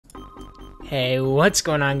Hey, what's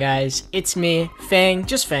going on, guys? It's me, Fang,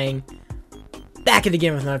 just Fang, back at the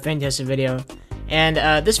game with another fantastic video. And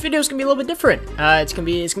this video is gonna be a little bit different. It's gonna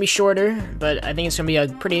be shorter, but I think it's gonna be a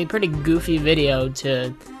pretty goofy video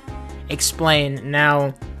to explain.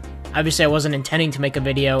 Now, obviously, I wasn't intending to make a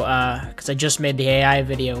video because I just made the AI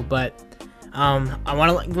video, but I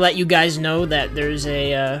want to let you guys know that there's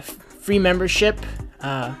a free membership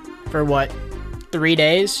for what, 3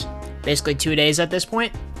 days, basically 2 days at this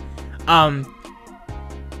point.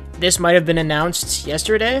 This might have been announced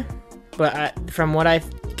yesterday, but from what I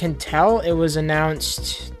can tell, it was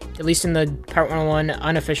announced, at least in the Pirate101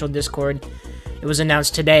 unofficial Discord, it was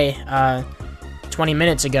announced today, 20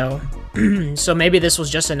 minutes ago. So maybe this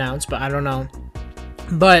was just announced, but I don't know.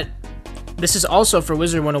 But this is also for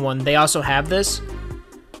Wizard101. They also have this,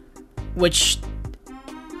 which,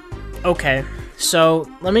 okay, so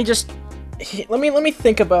let me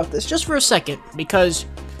think about this just for a second, because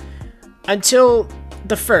until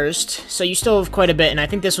the 1st, so you still have quite a bit, and I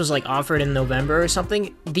think this was like offered in November or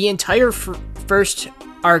something, the entire first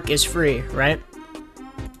arc is free, right?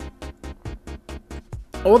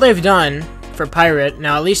 All they've done for Pirate,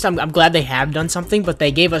 now at least I'm glad they have done something, but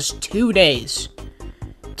they gave us 2 days.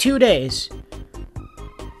 2 days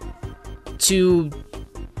to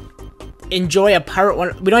enjoy a Pirate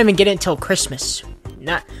one. We don't even get it until Christmas.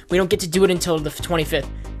 We don't get to do it until the 25th.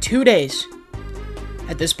 2 days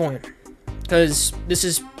at this point. Because this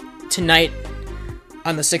is tonight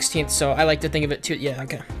on the 16th, so I like to think of it yeah,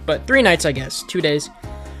 okay. But 3 nights, I guess. 2 days.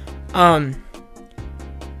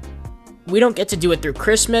 We don't get to do it through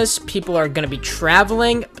Christmas. People are going to be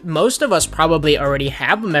traveling. Most of us probably already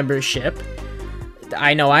have a membership.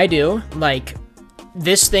 I know I do. Like,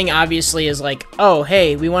 this thing obviously is like, oh,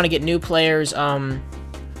 hey, we want to get new players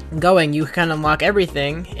going. You can unlock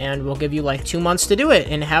everything, and we'll give you like 2 months to do it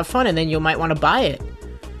and have fun, and then you might want to buy it.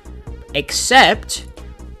 Except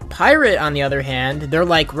Pirate, on the other hand, they're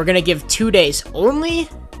like, we're gonna give 2 days.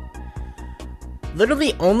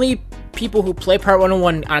 Literally only people who play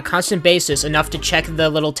Pirate101 on a constant basis, enough to check the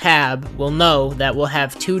little tab, will know that we'll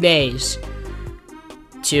have 2 days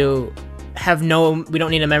to have we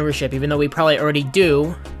don't need a membership, even though we probably already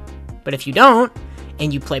do. But if you don't,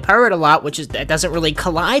 and you play Pirate a lot, that doesn't really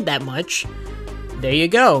collide that much, there you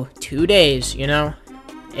go, 2 days, you know?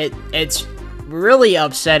 It's really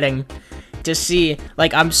upsetting to see.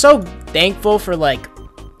 Like, I'm so thankful for, like,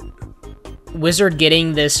 Wizard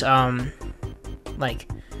getting this, like,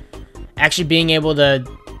 actually being able to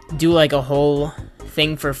do, like, a whole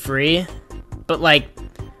thing for free, but, like,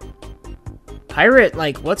 Pirate,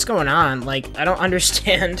 like, what's going on? Like, I don't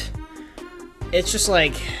understand. It's just,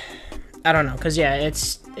 like, I don't know, because, yeah,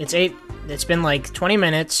 it's been, like, 20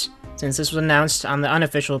 minutes since this was announced on the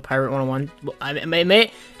unofficial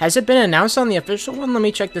Pirate101. Has it been announced on the official one? Let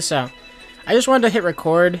me check this out. I just wanted to hit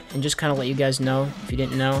record and just kind of let you guys know, if you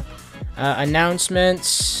didn't know.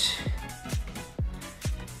 Announcements.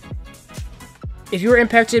 If you were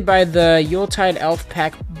impacted by the Yuletide Elf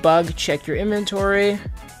Pack bug, check your inventory.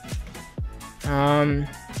 No,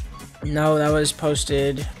 that was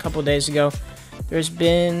posted a couple days ago. There's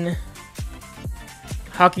been...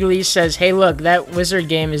 Hockey Lee says, hey, look, that Wizard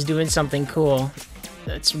game is doing something cool.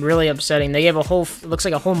 That's really upsetting. They gave a whole, it looks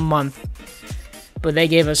like a whole month, but they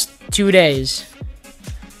gave us 2 days.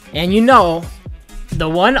 And you know, the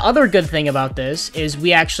one other good thing about this is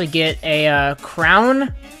we actually get a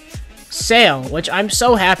crown sale, which I'm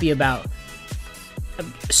so happy about.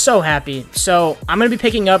 I'm so happy. So I'm going to be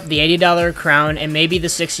picking up the $80 crown and maybe the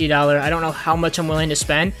 $60. I don't know how much I'm willing to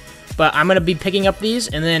spend. But I'm going to be picking up these,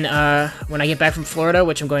 and then when I get back from Florida,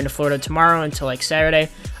 which I'm going to Florida tomorrow until, like, Saturday,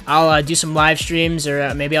 I'll do some live streams,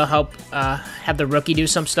 or maybe I'll help have the rookie do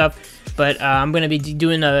some stuff. But I'm going to be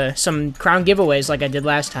doing some crown giveaways like I did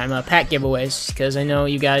last time, pack giveaways, because I know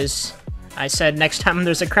you guys, I said next time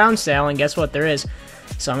there's a crown sale, and guess what, there is.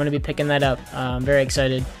 So I'm going to be picking that up. I'm very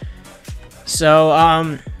excited.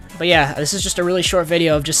 So, but yeah, this is just a really short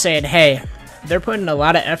video of just saying, hey, they're putting a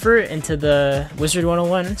lot of effort into the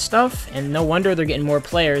Wizard101 stuff, and no wonder they're getting more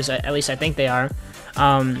players, at least I think they are.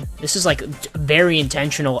 This is, like, very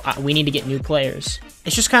intentional. We need to get new players.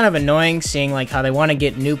 It's just kind of annoying seeing, like, how they want to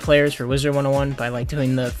get new players for Wizard101 by, like,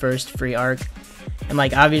 doing the first free arc. And,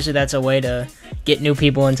 like, obviously that's a way to get new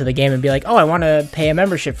people into the game and be like, oh, I want to pay a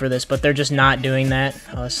membership for this, but they're just not doing that.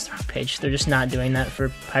 Oh, this is the wrong page. They're just not doing that for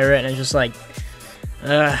Pirate, and it's just, like,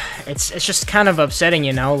 it's just kind of upsetting,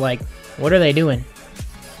 you know, like, what are they doing?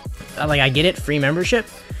 Like, I get it, free membership,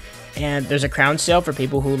 and there's a crown sale for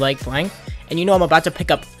people who like playing, and you know I'm about to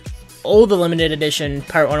pick up all the limited edition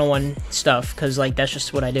Pirate101 stuff, because, like, that's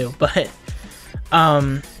just what I do, but,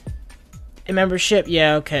 a membership,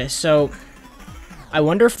 yeah, okay, so, I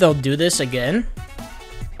wonder if they'll do this again,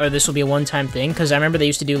 or this will be a one-time thing, because I remember they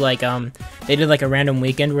used to do, like, they did, like, a random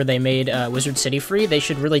weekend where they made Wizard City free. They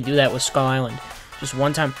should really do that with Skull Island. Just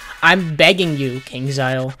one time. I'm begging you,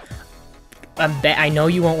 Kingsisle. I know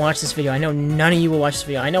you won't watch this video. I know none of you will watch this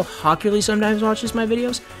video. I know Hawkerly sometimes watches my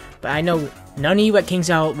videos, but I know none of you at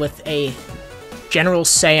Kingsisle with a general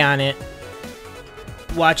say on it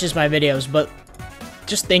watches my videos, but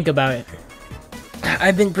just think about it.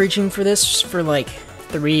 I've been preaching for this for like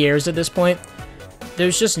 3 years at this point.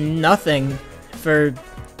 There's just nothing for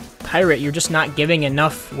Pirate. You're just not giving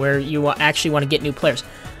enough where you actually want to get new players.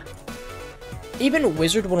 Even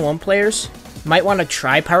Wizard 101 players might want to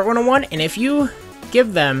try Pirate 101, and if you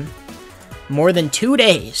give them more than 2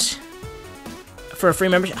 days for a free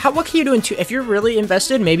membership, what can you do in 2? If you're really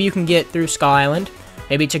invested, maybe you can get through Skull Island,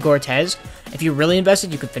 maybe to Gortez. If you're really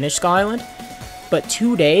invested, you could finish Skull Island. But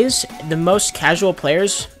 2 days, the most casual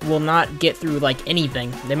players will not get through, like,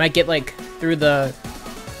 anything. They might get, like, through the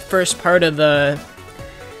first part of the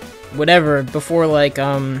whatever, before, like,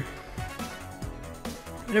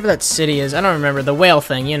 whatever that city is. I don't remember. The whale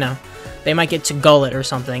thing, you know. They might get to Gullet or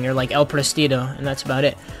something, or, like, El Prestido, and that's about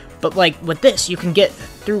it. But, like, with this, you can get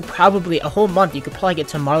through probably a whole month. You could probably get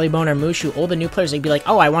to Marleybone or Mushu. All the new players, they'd be like,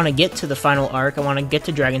 oh, I want to get to the final arc. I want to get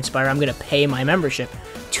to Dragonspire. I'm going to pay my membership.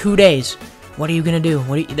 2 days. What are you gonna do?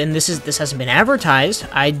 Then this hasn't been advertised.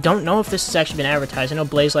 I don't know if this has actually been advertised. I know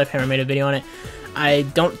Blaze Lifehammer made a video on it. I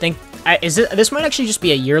don't think this might actually just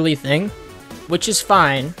be a yearly thing, which is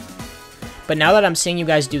fine. But now that I'm seeing you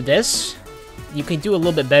guys do this, you can do a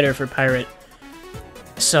little bit better for Pirate.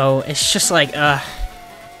 So it's just like I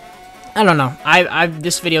don't know.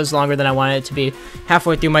 This video is longer than I wanted it to be.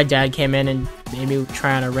 Halfway through, my dad came in and made me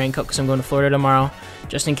try on a raincoat because I'm going to Florida tomorrow,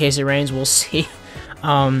 just in case it rains. We'll see.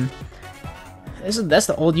 That's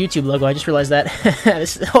the old YouTube logo. I just realized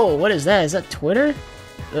that. Oh, what is that? Is that Twitter?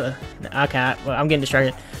 Ugh. Okay, well, I'm getting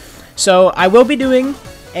distracted. So I will be doing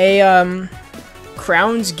a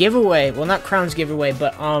crowns giveaway. Well, not crowns giveaway,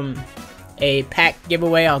 but a pack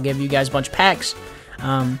giveaway. I'll give you guys a bunch of packs.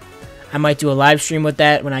 I might do a live stream with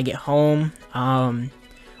that when I get home,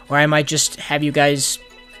 or I might just have you guys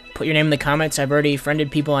put your name in the comments. I've already friended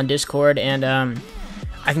people on Discord, and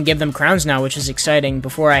I can give them crowns now, which is exciting.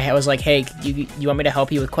 Before I was like, hey, you want me to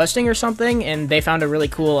help you with questing or something? And they found a really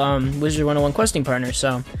cool Wizard 101 questing partner.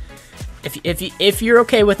 So if you're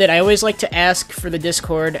okay with it, I always like to ask for the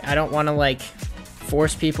Discord. I don't want to like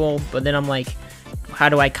force people, but then I'm like, how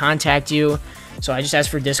do I contact you? So I just ask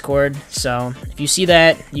for Discord. So if you see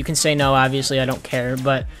that, you can say no. Obviously, I don't care.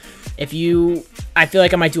 But I feel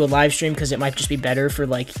like I might do a live stream because it might just be better for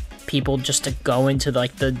like people just to go into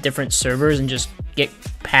like the different servers and just get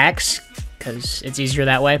packs because it's easier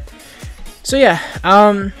that way. So yeah,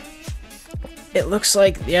 it looks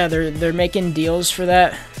like, yeah, they're making deals for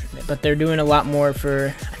that, but they're doing a lot more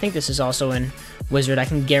for, I think this is also in Wizard. I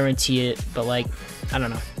can guarantee it, but like, I don't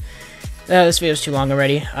know. This video is too long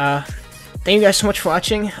already. Thank you guys so much for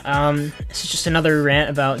watching. This is just another rant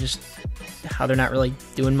about just how they're not really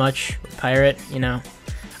doing much with Pirate, you know.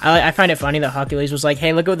 I find it funny that Hawkerly was like,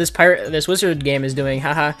 hey, look what this Wizard game is doing,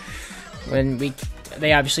 haha. When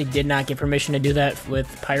they obviously did not get permission to do that with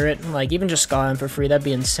Pirate. Like, even just Skull Island for free, that'd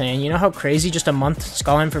be insane. You know how crazy just a month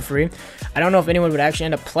Skull Island for free? I don't know if anyone would actually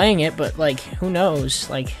end up playing it, but like, who knows?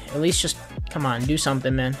 Like, at least just, come on, do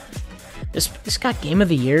something, man. This got Game of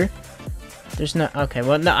the Year? There's no, okay,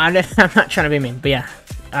 well, no, I'm not trying to be mean, but yeah,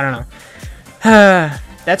 I don't know.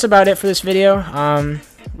 That's about it for this video.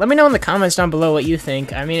 Let me know in the comments down below what you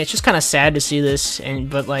think. I mean, it's just kind of sad to see this,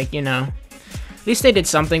 but like, you know, at least they did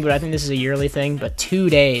something, but I think this is a yearly thing. But 2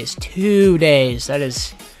 days, that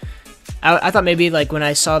is, I thought maybe like when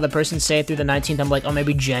I saw the person say it through the 19th, I'm like, oh,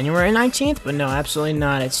 maybe January 19th, but no, absolutely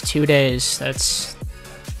not. It's 2 days. That's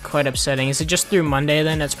quite upsetting. Is it just through Monday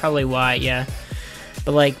then? That's probably why, yeah.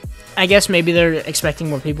 But like, I guess maybe they're expecting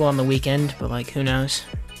more people on the weekend, but like, who knows?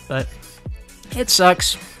 But it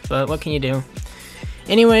sucks, but what can you do?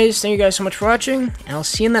 Anyways, thank you guys so much for watching, and I'll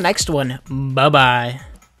see you in the next one. Bye-bye.